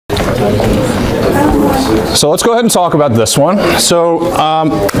So let's go ahead and talk about this one. So,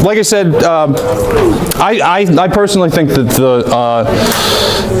 like I said, I personally think that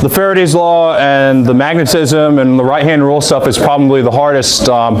the Faraday's law and the magnetism and the right-hand rule stuff is probably the hardest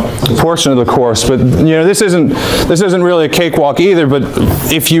portion of the course. But you know, this isn't really a cakewalk either. But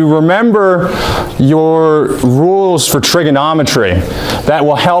if you remember your rules for trigonometry, that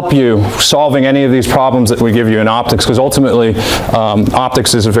will help you solving any of these problems that we give you in optics, because ultimately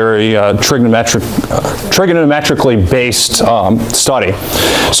optics is a very trigonometrically based study.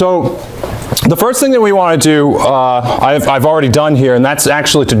 So the first thing that we want to do, I've already done here, and that's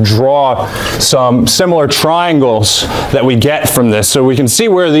actually to draw some similar triangles that we get from this, so we can see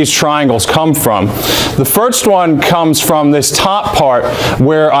where these triangles come from. The first one comes from this top part,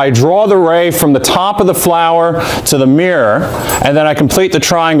 where I draw the ray from the top of the flower to the mirror, and then I complete the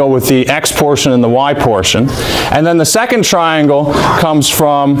triangle with the x portion and the y portion. And then the second triangle comes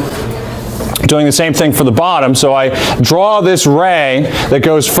from doing the same thing for the bottom. So I draw this ray that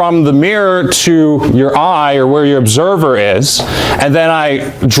goes from the mirror to your eye, or where your observer is, and then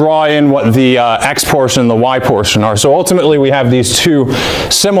I draw in what the x portion and the y portion are. So ultimately we have these two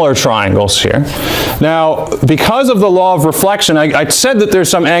similar triangles here. Now, because of the law of reflection, I said that there's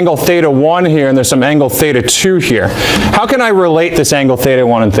some angle theta 1 here and there's some angle theta 2 here. How can I relate this angle theta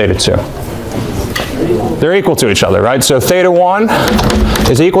 1 and theta 2? They're equal to each other, right? So theta 1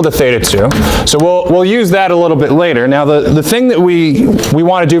 is equal to theta 2. So we'll use that a little bit later. Now the thing that we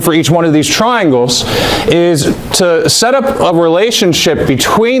want to do for each one of these triangles is to set up a relationship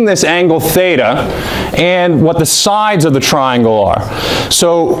between this angle theta and what the sides of the triangle are.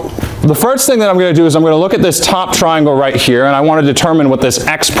 So the first thing that I'm going to do is I'm going to look at this top triangle right here, and I want to determine what this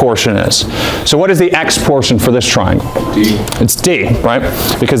x portion is. So what is the x portion for this triangle? D. It's d, right?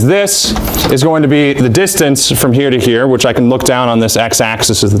 Because this is going to be the distance from here to here, which I can look down on this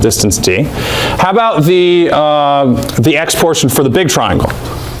x-axis as the distance d. How about the x portion for the big triangle?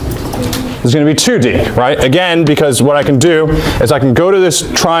 Is going to be 2d, right? Again, because what I can do is I can go to this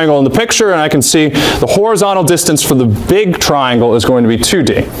triangle in the picture and I can see the horizontal distance for the big triangle is going to be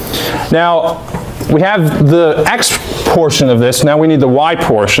 2d. Now, we have the x portion of this, now we need the y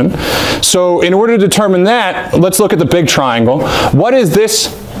portion. So in order to determine that, let's look at the big triangle. What is this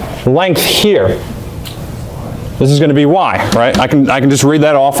length here? This is going to be y, right? I can just read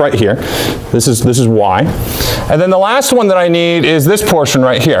that off right here. This is y. And then the last one that I need is this portion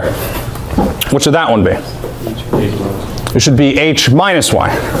right here. What should that one be? It should be h minus y,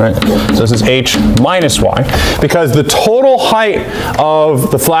 right? So this is h minus y, because the total height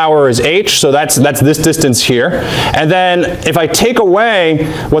of the flower is h, so that's this distance here. And then if I take away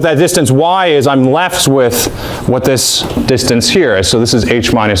what that distance y is, I'm left with what this distance here is. So this is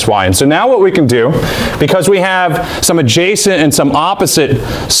h minus y. And so now what we can do, because we have some adjacent and some opposite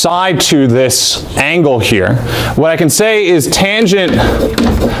side to this angle here, what I can say is tangent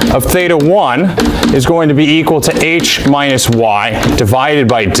of theta 1 is going to be equal to h minus y divided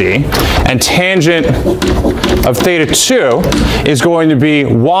by d, and tangent of theta 2 is going to be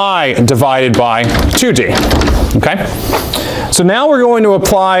y divided by 2d. Okay? So now we're going to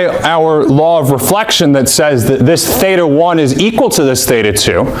apply our law of reflection that says that this theta 1 is equal to this theta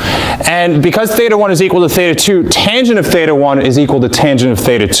 2. And because theta 1 is equal to theta 2, tangent of theta 1 is equal to tangent of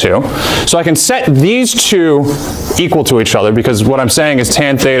theta 2. So I can set these two equal to each other, because what I'm saying is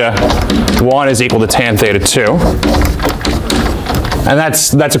tan theta 1 is equal to tan theta 2. And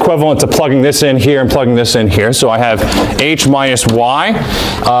that's equivalent to plugging this in here and plugging this in here. So I have h minus y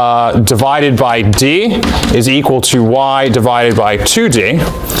divided by d is equal to y divided by 2d.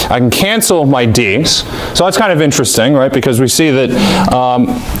 I can cancel my d's. So that's kind of interesting, right? Because we see that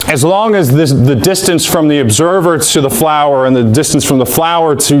as long as the distance from the observer to the flower and the distance from the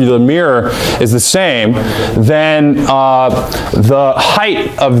flower to the mirror is the same, then the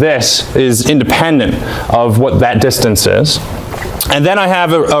height of this is independent of what that distance is. And then I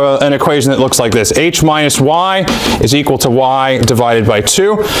have an equation that looks like this. H minus y is equal to y divided by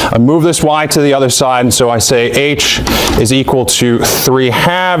 2. I move this y to the other side, and so I say h is equal to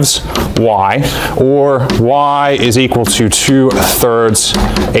 3/2 y, or y is equal to 2/3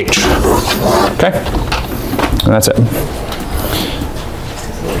 h. Okay? And that's it.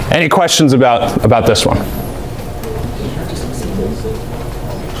 Any questions about this one?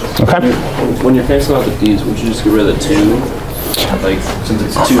 Okay? When you're canceling out the d's, would you just get rid of the 2? Like, since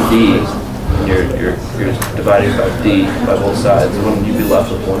it's 2d, and you're dividing by D by both sides, wouldn't you be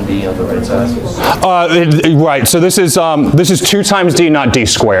left with 1D on the right side? Right, so this is 2 times D, not D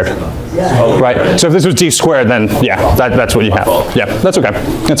squared. Right, so if this was D squared, then yeah, that's what you have. Yeah, that's okay,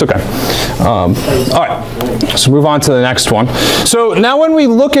 that's okay. All right, so move on to the next one. So now when we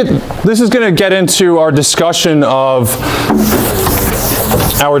look at, this is going to get into our discussion of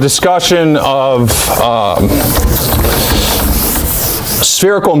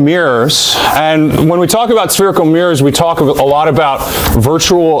spherical mirrors. And when we talk about spherical mirrors, we talk a lot about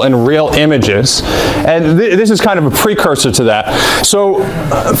virtual and real images. And this is kind of a precursor to that. So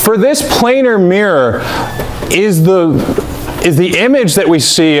for this planar mirror, is the image that we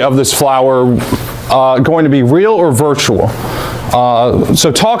see of this flower going to be real or virtual?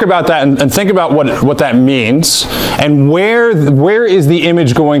 So talk about that and think about what that means, and where is the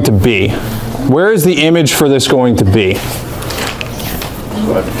image going to be? Where is the image for this going to be?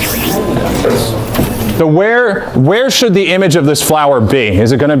 So where should the image of this flower be?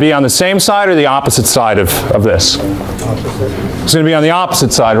 Is it going to be on the same side or the opposite side of this? It's going to be on the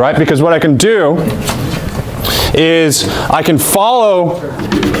opposite side, right? Because what I can do is I can follow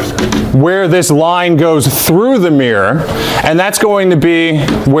where this line goes through the mirror, and that's going to be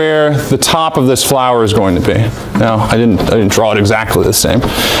where the top of this flower is going to be. Now, I didn't draw it exactly the same.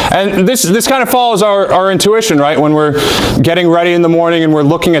 And this kind of follows our intuition, right? When we're getting ready in the morning and we're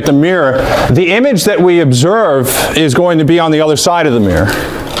looking at the mirror, the image that we observe is going to be on the other side of the mirror,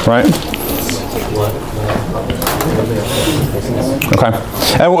 right? Okay.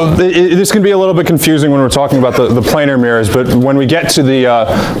 And this can be a little bit confusing when we're talking about the planar mirrors, but when we get to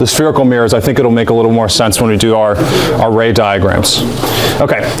the spherical mirrors, I think it'll make a little more sense when we do our ray diagrams.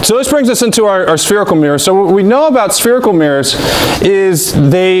 Okay, so this brings us into our spherical mirrors. So what we know about spherical mirrors is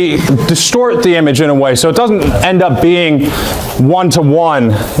they distort the image in a way, so it doesn't end up being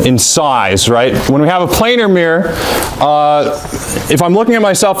one-to-one in size, right? When we have a planar mirror, if I'm looking at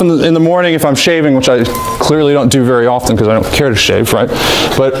myself in the morning, if I'm shaving, which I clearly don't do very often because I don't care to shave, right?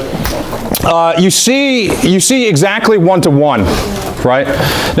 But you see exactly one-to-one, right?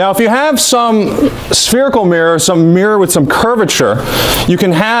 Now, if you have some spherical mirror, some mirror with some curvature, you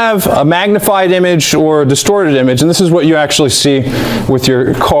can have a magnified image or a distorted image, and this is what you actually see with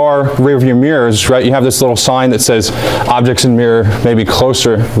your car rear view mirrors, right? You have this little sign that says objects in mirror may be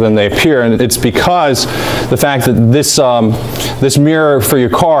closer than they appear, and it's because the fact that this mirror for your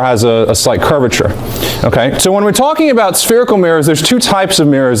car has a slight curvature. Okay, so when we're talking about spherical mirrors, there's 2 types of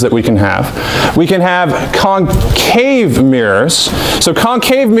mirrors that we can have. We can have concave mirrors. So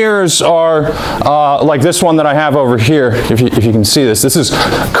concave mirrors are like this one that I have over here, if you can see this. This is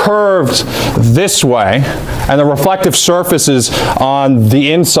curved this way, and the reflective surface is on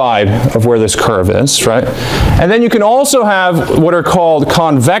the inside of where this curve is, right? And then you can also have what are called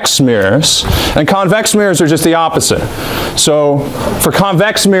convex mirrors, and convex mirrors are just the opposite. So for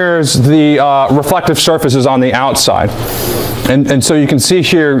convex mirrors, the reflective surface is on the outside. And so you can see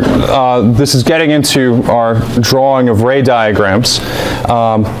here, this is getting into our drawing of ray diagrams,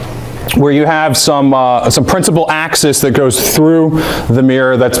 where you have some principal axis that goes through the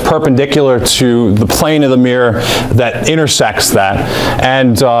mirror that's perpendicular to the plane of the mirror that intersects that,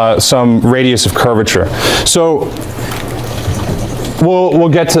 and some radius of curvature. So we'll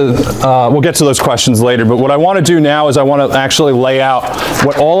get to those questions later, but what I want to do now is I want to actually lay out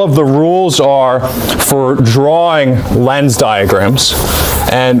what all of the rules are for drawing lens diagrams.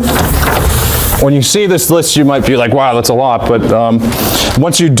 And when you see this list, you might be like, wow, that's a lot, but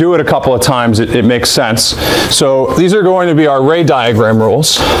once you do it a couple of times, it makes sense. So these are going to be our ray diagram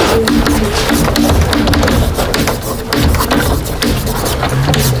rules.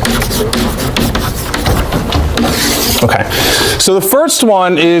 Okay, so the first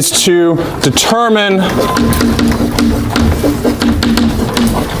one is to determine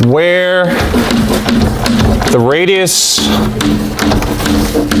where the radius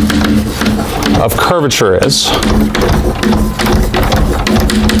of curvature is,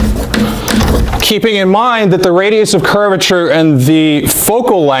 keeping in mind that the radius of curvature and the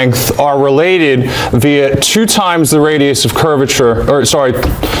focal length are related via 2 times the radius of curvature, or sorry,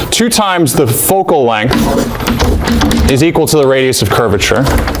 2 times the focal length is equal to the radius of curvature.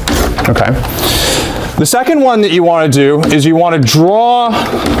 Okay. The second one that you want to do is you want to draw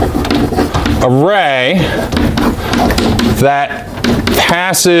a ray that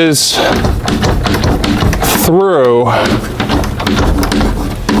passes through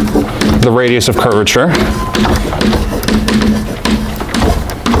the radius of curvature.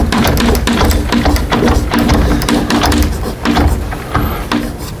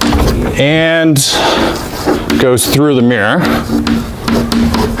 And goes through the mirror.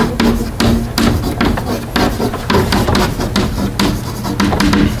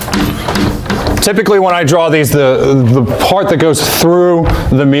 Typically when I draw these, the part that goes through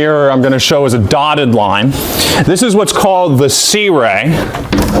the mirror I'm going to show as a dotted line. This is what's called the C ray,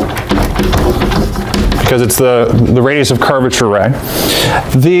 because it's the radius of curvature ray.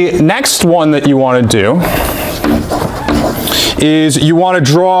 The next one that you want to do is you want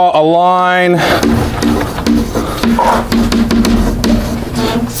to draw a line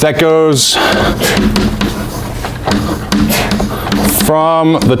that goes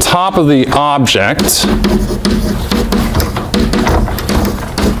from the top of the object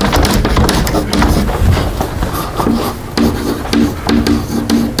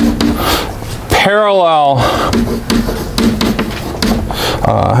parallel,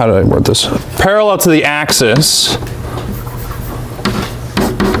 how did I word this? Parallel to the axis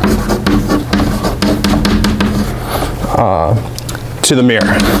to the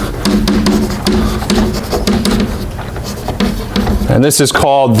mirror. And this is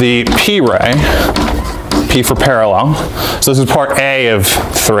called the P ray, P for parallel. So this is part A of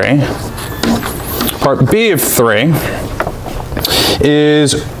 3. Part B of 3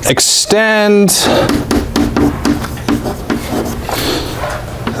 is extend,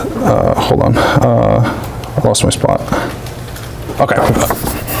 hold on, I lost my spot. Okay.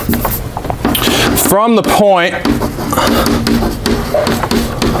 From the point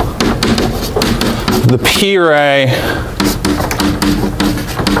the P ray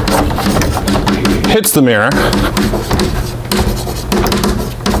hits the mirror.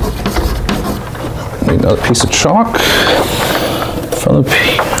 Need another piece of chalk.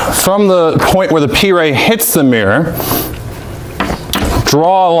 From the point where the P ray hits the mirror,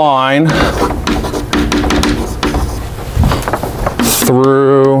 draw a line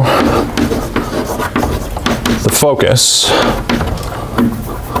through the focus,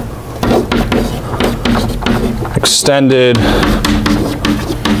 extended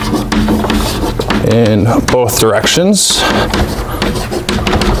in both directions.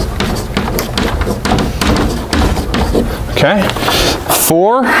 Okay,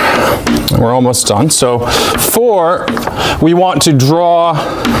 4, we're almost done. So 4, we want to draw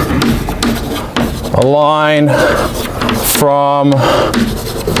a line from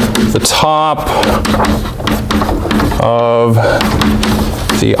the top of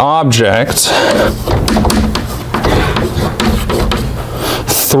the object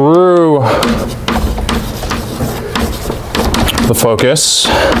through the focus.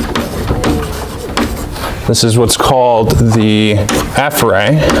 This is what's called the F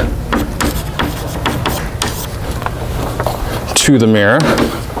ray to the mirror.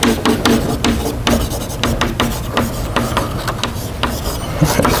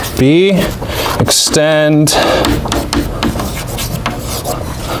 Okay. B, extend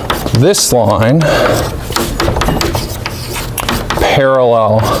this line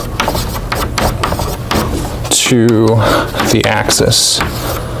parallel to the axis.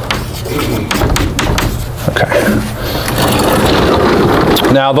 Okay.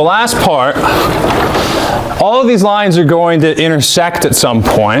 Now the last part, all of these lines are going to intersect at some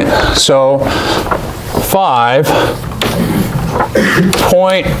point. So 5,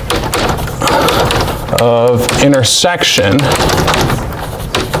 point of intersection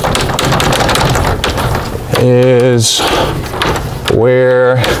is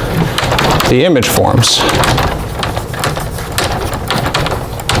where the image forms.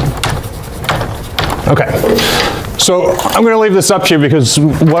 Okay, so I'm going to leave this up here because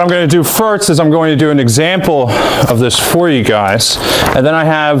what I'm going to do first is I'm going to do an example of this for you guys, and then I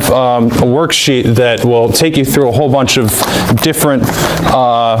have a worksheet that will take you through a whole bunch of different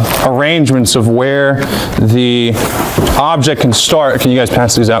arrangements of where the object can start. Can you guys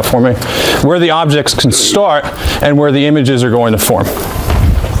pass these out for me? Where the objects can start and where the images are going to form.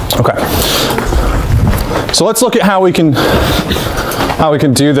 Okay, so let's look at how we can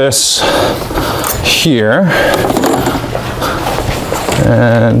do this here.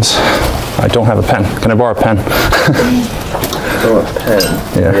 And I don't have a pen. Can I borrow a pen? Oh, a pen.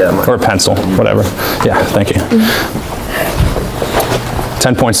 Yeah, or a pencil, whatever. Yeah, thank you.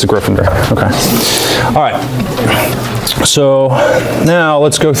 10 points to Gryffindor. Okay. All right. So now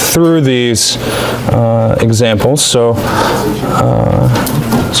let's go through these examples. So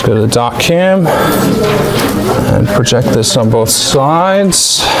let's go to the dot cam and project this on both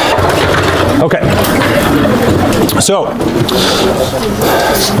sides. Okay. So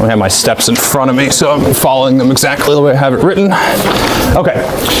I have my steps in front of me, so I'm following them exactly the way I have it written. Okay.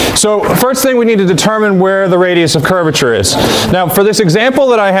 So first thing, we need to determine where the radius of curvature is. Now for this example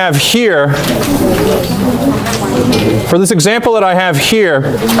that I have here, For this example that I have here,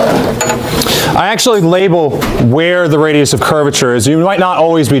 I actually label where the radius of curvature is. You might not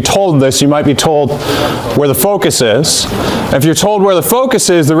always be told this. You might be told where the focus is. If you're told where the focus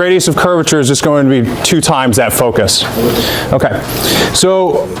is, the radius of curvature is just going to be 2 times that focus. Okay,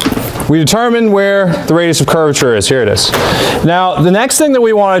 so we determine where the radius of curvature is. Here it is. Now, the next thing that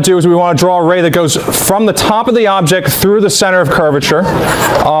we want to do is we want to draw a ray that goes from the top of the object through the center of curvature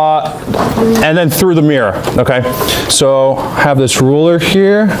and then through the mirror. Okay, so I have this ruler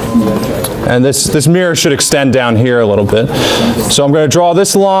here, and this mirror should extend down here a little bit. So I'm going to draw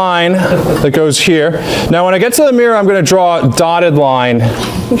this line that goes here. Now, when I get to the mirror, I'm going to draw a dotted line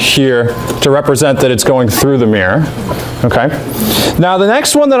here to represent that it's going through the mirror. Okay. Now the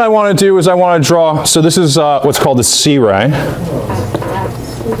next one that I want to do is I want to draw, so this is what's called the C ray.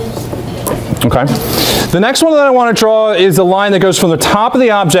 Okay. The next one that I want to draw is a line that goes from the top of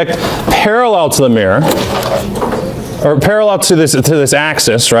the object parallel to the mirror, or parallel to this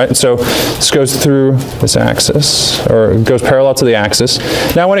axis, right? So this goes through this axis, or it goes parallel to the axis.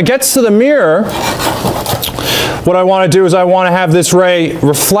 Now when it gets to the mirror, what I want to do is I want to have this ray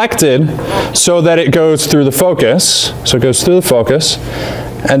reflected so that it goes through the focus. So it goes through the focus,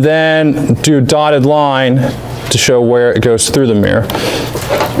 and then do a dotted line to show where it goes through the mirror.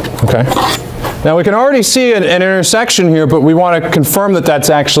 Okay. Now we can already see an intersection here, but we want to confirm that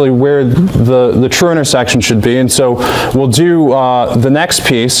that's actually where the true intersection should be, and so we'll do the next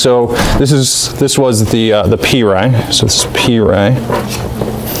piece. So this was the P ray. So this is P ray.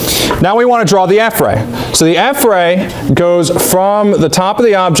 Now we want to draw the F ray. So the F ray goes from the top of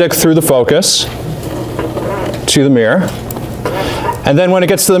the object through the focus to the mirror, and then when it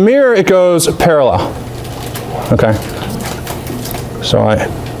gets to the mirror, it goes parallel. Okay. So I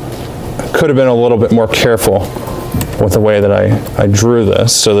could have been a little bit more careful with the way that I drew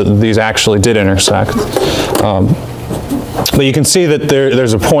this so that these actually did intersect. But you can see that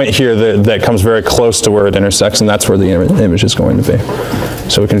there's a point here that comes very close to where it intersects, and that's where the image is going to be.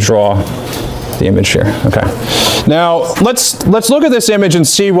 So we can draw the image here. Okay. Now let's look at this image and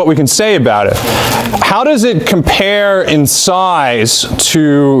see what we can say about it. How does it compare in size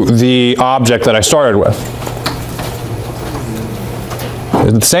to the object that I started with?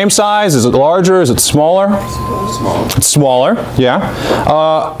 Is it the same size? Is it larger? Is it smaller? Smaller. It's smaller, yeah.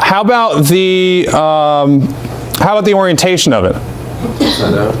 How about the orientation of it?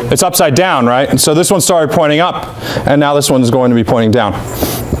 Upside down. It's upside down, right? And so this one started pointing up, and now this one is going to be pointing down.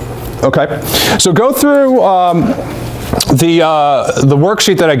 Okay. So go through the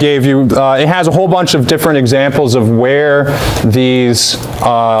worksheet that I gave you. It has a whole bunch of different examples of where these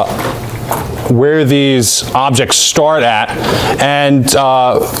objects start at, and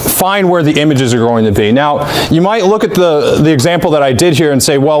find where the images are going to be. Now, you might look at the example that I did here and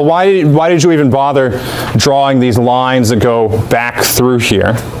say, well, why did you even bother drawing these lines that go back through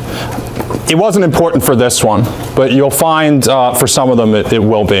here? It wasn't important for this one, but you'll find for some of them it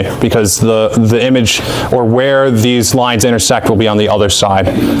will be, because the image or where these lines intersect will be on the other side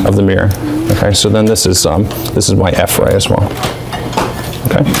of the mirror. Okay, so then this is my F ray as well.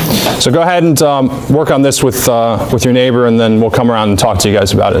 Okay, so go ahead and work on this with your neighbor, and then we'll come around and talk to you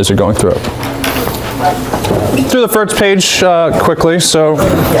guys about it as you're going through it. Through the first page quickly, so you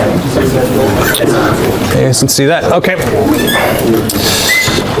guys can see that. Okay.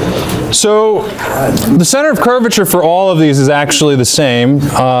 So the center of curvature for all of these is actually the same.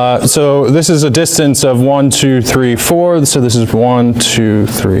 So this is a distance of 1, 2, 3, 4. So this is 1, 2,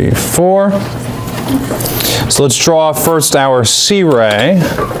 3, 4. So let's draw first our C ray.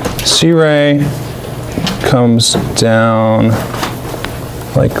 C ray comes down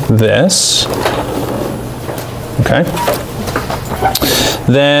like this. Okay.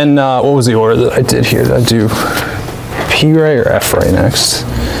 Then what was the order that I did here? Did I do P ray or F ray next?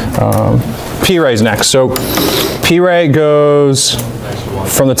 P ray is next. So P ray goes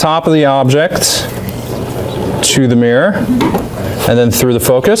from the top of the object to the mirror, and then through the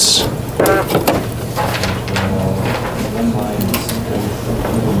focus.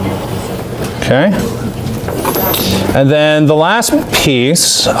 Okay. And then the last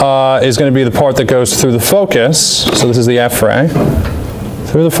piece is going to be the part that goes through the focus. So this is the F ray.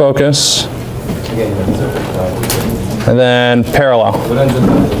 Through the focus. And then parallel.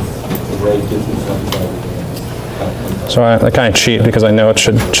 So I kind of cheat because I know it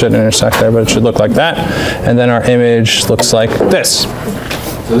should intersect there, but it should look like that. And then our image looks like this.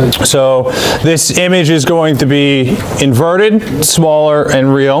 So this image is going to be inverted, smaller,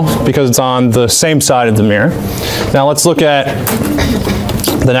 and real because it's on the same side of the mirror. Now let's look at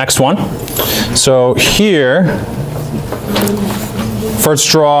the next one. So here, first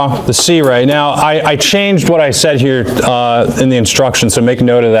draw the C ray. Now, I changed what I said here in the instructions, so make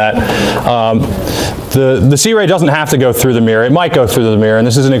note of that. The C ray doesn't have to go through the mirror. It might go through the mirror, and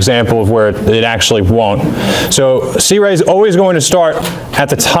this is an example of where it actually won't. So C ray is always going to start at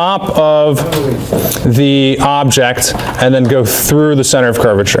the top of the object and then go through the center of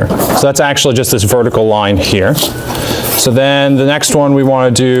curvature. So that's actually just this vertical line here. So then the next one we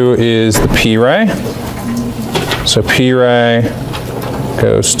want to do is the P ray. So P ray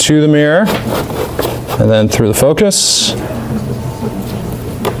goes to the mirror and then through the focus.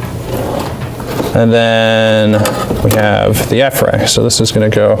 And then we have the F ray. So this is going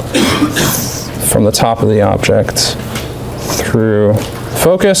to go from the top of the object through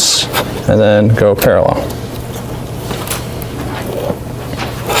focus and then go parallel.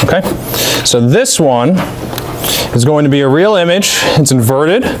 Okay, so this one is going to be a real image. It's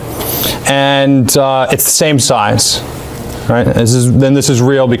inverted and it's the same size. Right? Then this is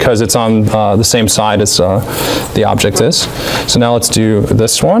real because it's on the same side as the object is. So now let's do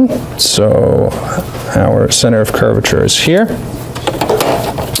this one. So our center of curvature is here.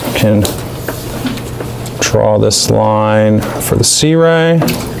 We can draw this line for the C ray.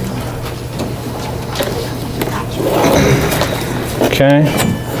 Okay,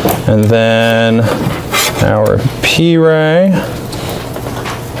 and then our P ray.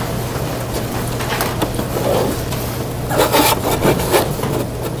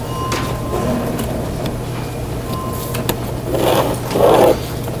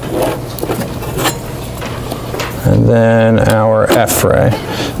 And then our F ray.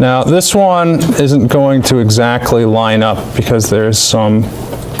 Now this one isn't going to exactly line up because there's some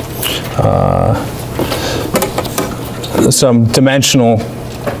dimensional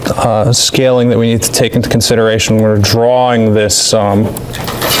scaling that we need to take into consideration when we're drawing this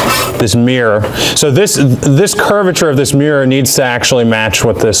this mirror. So this curvature of this mirror needs to actually match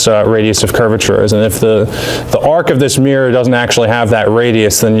what this radius of curvature is. And if the arc of this mirror doesn't actually have that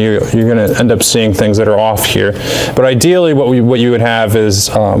radius, then you're going to end up seeing things that are off here. But ideally, what you would have is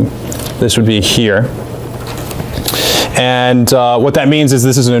this would be here. And what that means is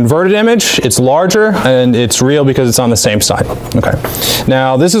this is an inverted image, it's larger, and it's real because it's on the same side. Okay.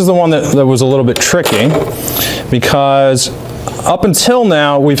 Now this is the one that was a little bit tricky because up until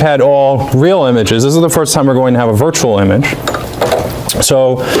now we've had all real images. This is the first time we're going to have a virtual image.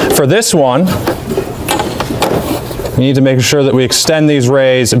 So for this one, we need to make sure that we extend these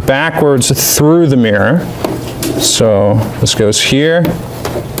rays backwards through the mirror. So this goes here.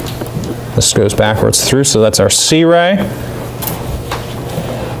 This goes backwards through, so that's our C ray.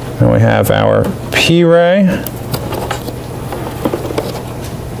 And we have our P ray.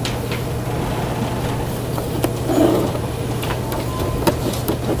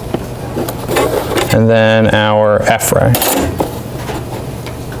 And then our F ray.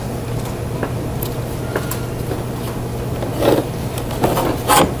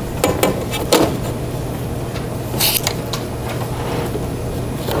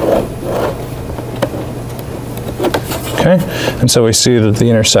 Okay, and so we see that the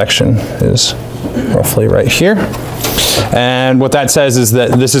intersection is roughly right here. And what that says is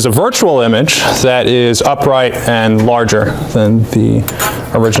that this is a virtual image that is upright and larger than the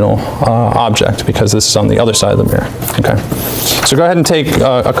original object because this is on the other side of the mirror. Okay, so go ahead and take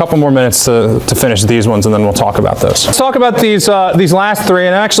a couple more minutes to finish these ones and then we'll talk about those. Let's talk about these last three,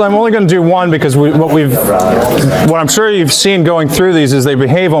 and actually I'm only going to do one because what I'm sure you've seen going through these is they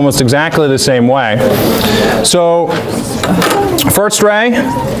behave almost exactly the same way. So first ray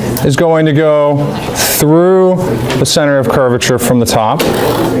is going to go through the center of curvature from the top. We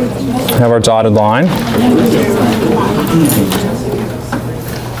have our dotted line.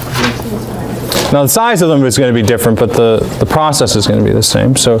 Now the size of them is going to be different, but the process is going to be the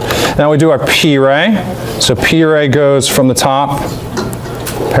same. So now we do our P ray. So P ray goes from the top,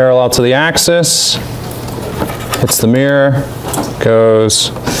 parallel to the axis, hits the mirror,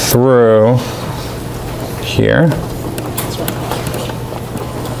 goes through here.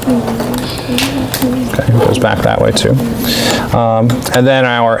 Okay, it goes back that way too. And then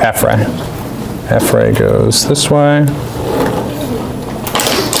our F ray. F ray goes this way.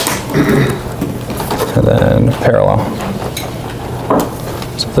 And then parallel.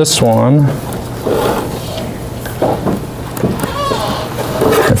 So this one,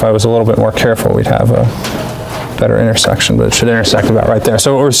 if I was a little bit more careful, we'd have a better intersection, but it should intersect about right there.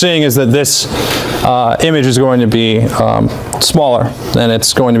 So what we're seeing is that this image is going to be smaller, and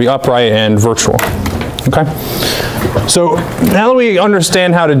it's going to be upright and virtual. Okay? So now that we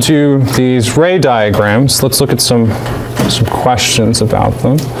understand how to do these ray diagrams, let's look at some some questions about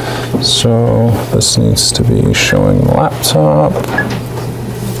them. So this needs to be showing the laptop.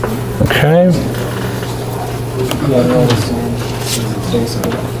 Okay.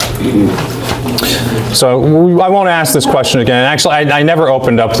 So I won't ask this question again. Actually, I never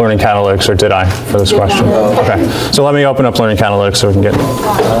opened up Learning Catalytics, or did I, for this question? Okay. So let me open up Learning Catalytics so we can get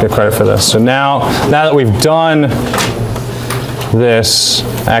credit for this. So now that we've done this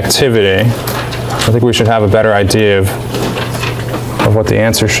activity, I think we should have a better idea of what the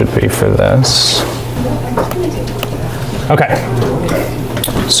answer should be for this. Okay.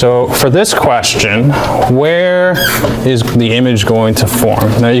 So for this question, where is the image going to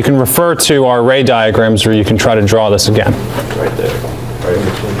form? Now you can refer to our ray diagrams, or you can try to draw this again. Right there. Right in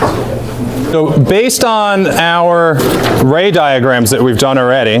between. So based on our ray diagrams that we've done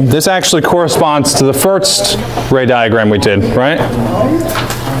already, this actually corresponds to the first ray diagram we did, right?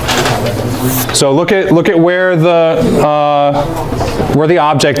 So look at where the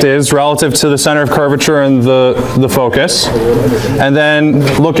object is relative to the center of curvature and the focus, and then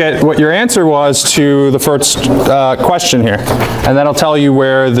look at what your answer was to the first question here, and that'll tell you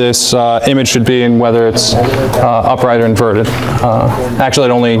where this image should be and whether it's upright or inverted. Actually,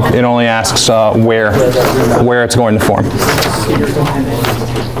 it only asks where it's going to form.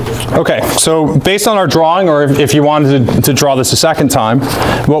 Okay, so based on our drawing, or if you wanted to draw this a second time,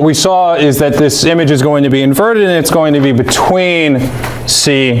 what we saw is that this image is going to be inverted and it's going to be between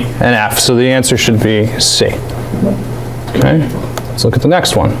C and F. So the answer should be C. Okay, let's look at the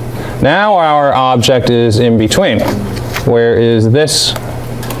next one. Now our object is in between. Where is this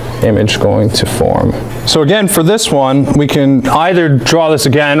image going to form? So again, for this one, we can either draw this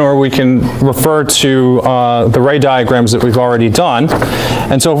again, or we can refer to the ray diagrams that we've already done.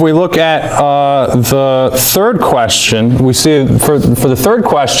 And so if we look at the third question, we see for the third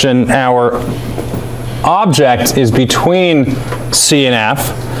question, our object is between C and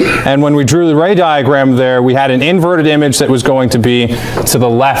F. And when we drew the ray diagram there, we had an inverted image that was going to be to the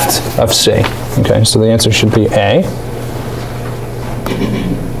left of C. Okay, so the answer should be A.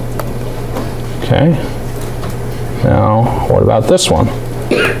 Okay, now what about this one?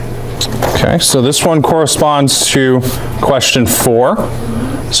 Okay, so this one corresponds to question 4.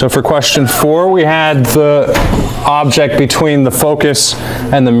 So for question 4, we had the object between the focus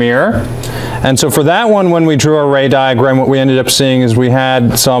and the mirror. And so for that one, when we drew our ray diagram, what we ended up seeing is we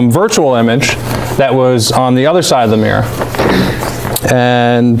had some virtual image that was on the other side of the mirror.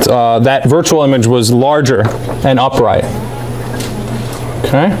 And that virtual image was larger and upright.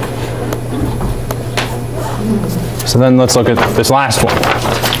 Okay? So then let's look at this last one.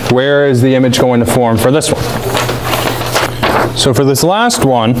 Where is the image going to form for this one? So for this last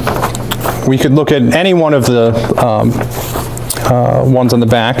one, we could look at any one of the ones on the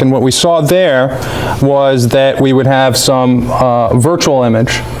back, and what we saw there was that we would have some virtual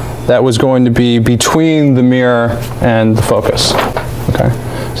image that was going to be between the mirror and the focus. Okay,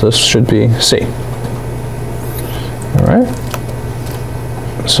 so this should be C. All right.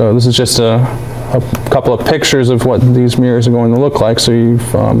 So this is just a couple of pictures of what these mirrors are going to look like. So you've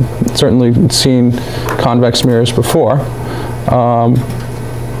certainly seen convex mirrors before. I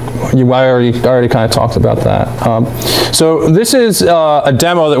already kind of talked about that. So this is a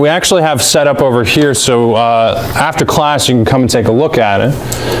demo that we actually have set up over here. So after class, you can come and take a look at it.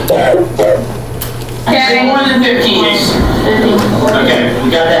 Okay, 1 and 15. Okay, we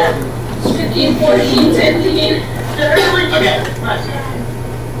got that. 15, 14, 17. Okay, nice.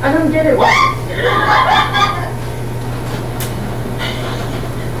 I don't get it. Well,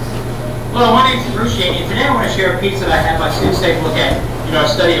 my name's Bruce Shady, and today I want to share a piece that I had my students take a look at, a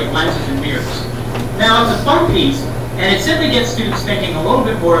study of lenses and mirrors. Now, it's a fun piece, and it simply gets students thinking a little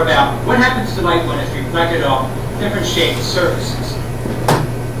bit more about what happens to light when it's reflected off different shaped surfaces.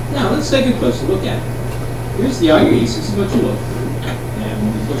 Now, let's take a closer look at it. Here's the eyepiece. This is what you look through. And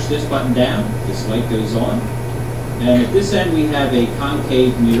when we push this button down, this light goes on. And at this end, we have a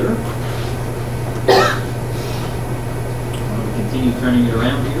concave mirror. Continue turning it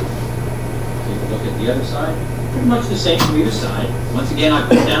around here. Take a look at the other side. Pretty much the same from either side. Once again, I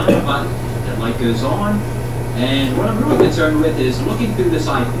push down on the button. That light goes on. And what I'm really concerned with is looking through this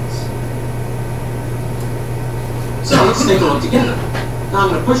eyepiece. So let's take a look together. Now I'm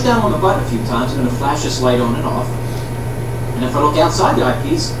going to push down on the button a few times. I'm going to flash this light on and off. And if I look outside the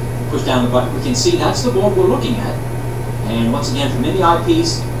eyepiece, push down the button, we can see that's the bulb we're looking at. And once again, from in the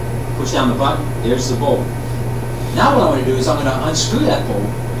eyepiece, push down the button, there's the bulb. Now what I'm going to do is I'm going to unscrew that bulb,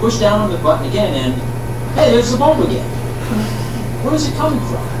 push down on the button again, and hey, there's the bulb again. Where is it coming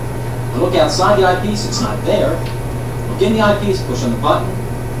from? I look outside the eyepiece, it's not there. Look in the eyepiece, push on the button,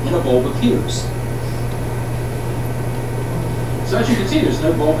 and a bulb appears. So as you can see, there's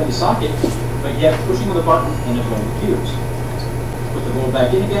no bulb in the socket, but yet pushing on the button and the bulb appears. Put the bulb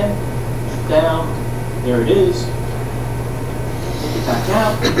back in again, down, there it is. Take it back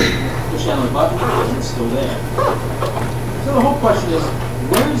out, push down on the button, and it's still there. So the whole question is,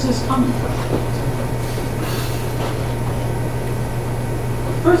 where is this coming from?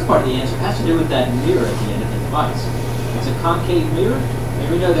 The first part of the answer has to do with that mirror at the end of the device. It's a concave mirror, and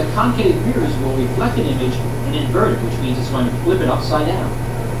we know that concave mirrors will reflect an image and invert it, which means it's going to flip it upside down.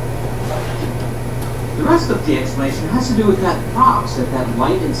 The rest of the explanation has to do with that box that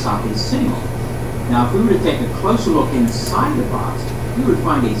light and socket is sitting on. Now, if we were to take a closer look inside the box, we would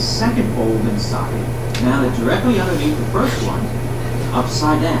find a second bulb in the socket mounted directly underneath the first one,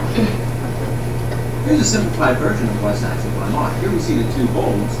 upside down. Here's a simplified version of what's actually going on. Here we see the two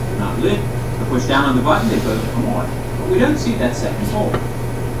bulbs, they're not lit. I push down on the button, they both come on. But we don't see that second bulb.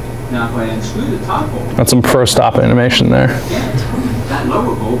 Now, if I unscrew the top bulb, That's some pro-stop animation there. again, that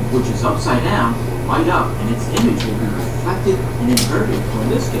lower bulb, which is upside down, light up, and its image will be reflected and inverted, or in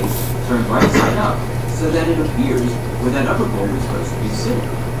this case, turned right side up, so that it appears where that upper bulb is supposed to be sitting.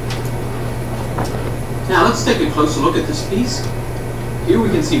 Now, let's take a closer look at this piece. Here we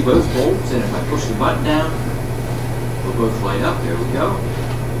can see both bulbs, and if I push the button down, they'll both light up. There we go.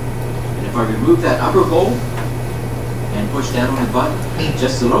 And if I remove that upper bulb and push down on the button,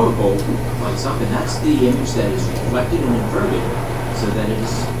 just the lower bulb lights up, and that's the image that is reflected and inverted, so that it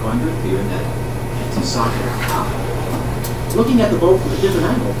is going to appear in that empty socket at the top. Looking at the bulb from a different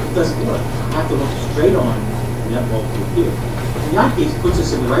angle, it doesn't work. I have to look straight on and that bulb to appear. And the eyepiece puts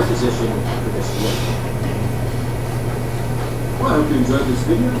us in the right position for this to work. Well, I hope you enjoyed this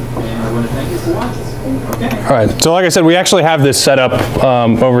video, and I want to thank you for watching. Okay. All right, so like I said, we actually have this set up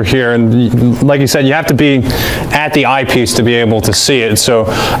over here, and like you said, you have to be at the eyepiece to be able to see it. So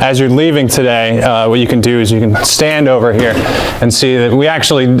as you're leaving today, what you can do is you can stand over here and see that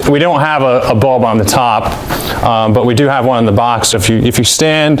we don't have a bulb on the top, but we do have one in the box. So if you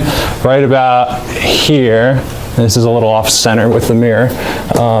stand right about here, this is a little off center with the mirror,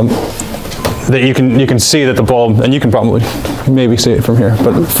 that you can see that the bulb, and you can probably maybe see it from here,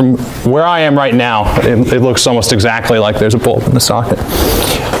 but from where I am right now, it looks almost exactly like there's a bulb in the socket.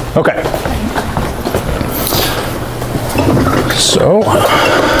 Okay. So,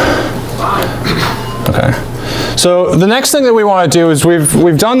 okay. So the next thing that we want to do is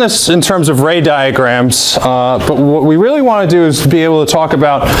we've done this in terms of ray diagrams, but what we really want to do is be able to talk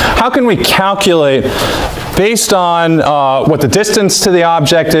about how can we calculate based on what the distance to the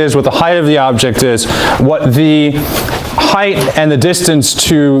object is, what the height of the object is, what the height and the distance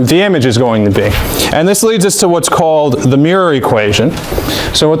to the image is going to be. And this leads us to what's called the mirror equation.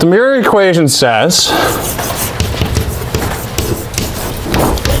 So what the mirror equation says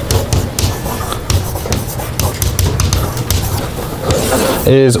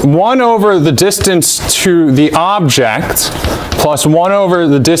is 1 over the distance to the object plus 1 over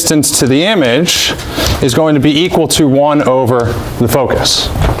the distance to the image is going to be equal to 1 over the focus.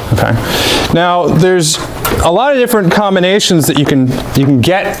 Okay. Now there's a lot of different combinations that you can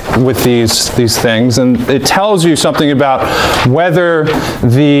get with these things, and it tells you something about whether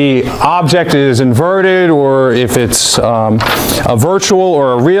the object is inverted or if it's a virtual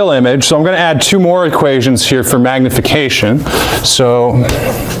or a real image. So I'm going to add 2 more equations here for magnification. So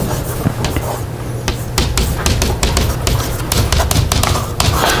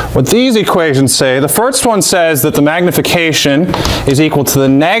what these equations say, the first one says that the magnification is equal to the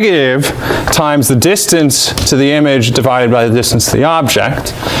negative times the distance to the image divided by the distance to the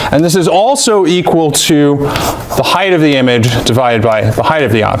object. And this is also equal to the height of the image divided by the height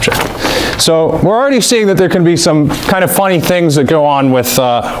of the object. So we're already seeing that there can be some kind of funny things that go on with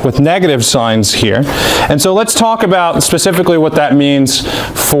negative signs here. And so let's talk about specifically what that means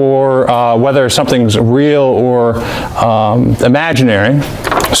for whether something's real or imaginary.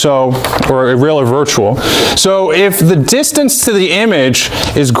 So, or real or virtual. So if the distance to the image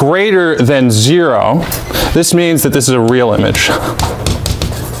is greater than 0, this means that this is a real image.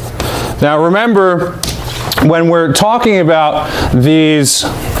 Now remember, when we're talking about these,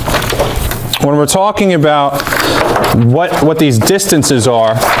 when we're talking about what these distances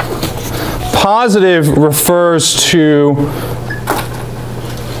are, positive refers to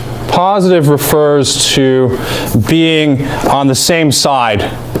being on the same side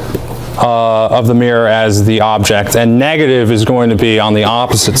of the mirror as the object, and negative is going to be on the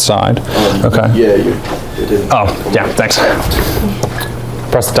opposite side. Okay. Yeah, you didn't. Oh, yeah, thanks.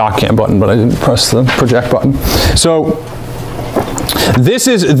 Press the dock cam button, but I didn't press the project button. So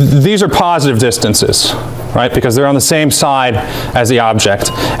these are positive distances, right? Because they're on the same side as the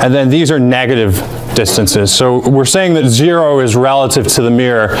object. And then these are negative distances. So we're saying that 0 is relative to the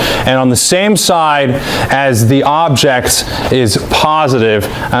mirror, and on the same side as the object is positive,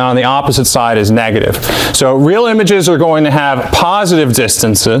 and on the opposite side is negative. So real images are going to have positive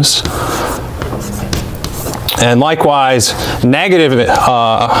distances, and likewise, negative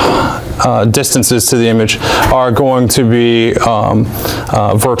distances to the image are going to be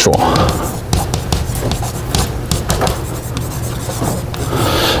virtual.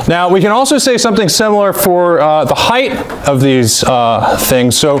 Now, we can also say something similar for the height of these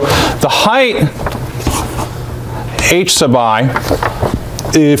things. So the height, h sub I,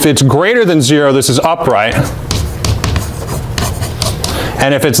 if it's greater than 0, this is upright.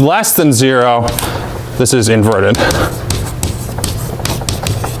 And if it's less than 0, this is inverted.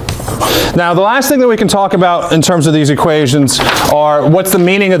 Now, the last thing that we can talk about in terms of these equations are what's the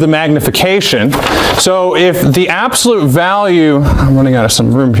meaning of the magnification. So if the absolute value, I'm running out of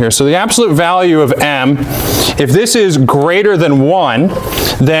some room here, so the absolute value of m, if this is greater than 1,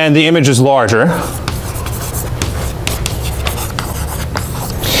 then the image is larger.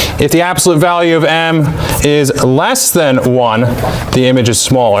 If the absolute value of m is less than 1, the image is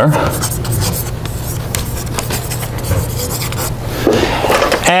smaller.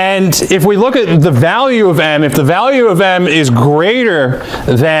 And if we look at the value of m, if the value of m is greater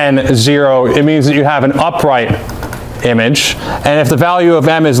than 0, it means that you have an upright image. And if the value of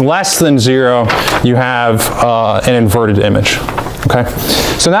m is less than 0, you have an inverted image. Okay.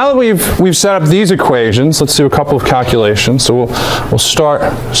 So now that we've set up these equations, let's do a couple of calculations. So we'll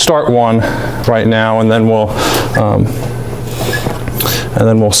start one right now, and then we'll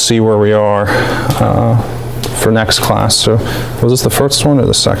see where we are for next class. So was this the first one or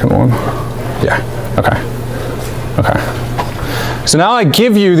the second one? Yeah. Okay. Okay. So now I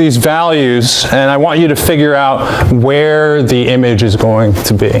give you these values, and I want you to figure out where the image is going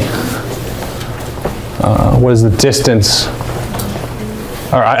to be. What is the distance?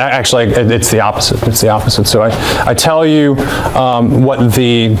 Or actually, it's the opposite. It's the opposite. So I tell you what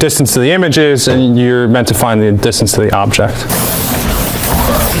the distance to the image is, and you're meant to find the distance to the object.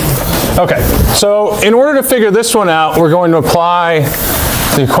 Okay, so in order to figure this one out, we're going to apply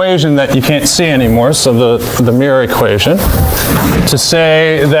the equation that you can't see anymore, so the mirror equation, to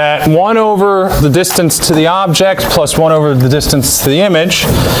say that 1 over the distance to the object plus 1 over the distance to the image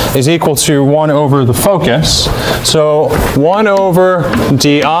is equal to 1 over the focus. So 1 over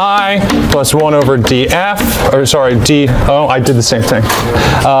di plus 1 over df, or sorry, I did the same thing,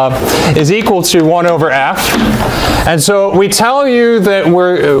 is equal to 1 over f. And so we tell you that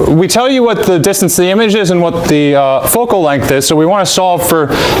we tell you what the distance to the image is and what the focal length is. So we want to solve for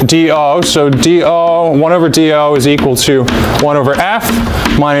DO. So DO, 1 over DO is equal to 1 over f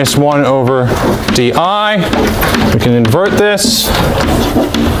minus 1 over di. We can invert this.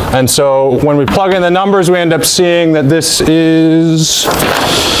 And so when we plug in the numbers, we end up seeing that this is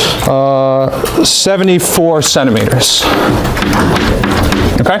 74 centimeters.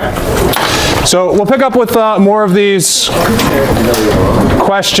 Okay? So we'll pick up with more of these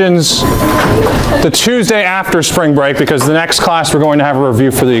questions the Tuesday after spring break, because the next class we're going to have a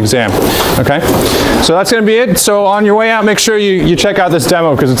review for the exam. Okay? So that's going to be it. So on your way out, make sure you check out this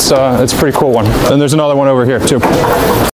demo, because it's a pretty cool one. And there's another one over here too.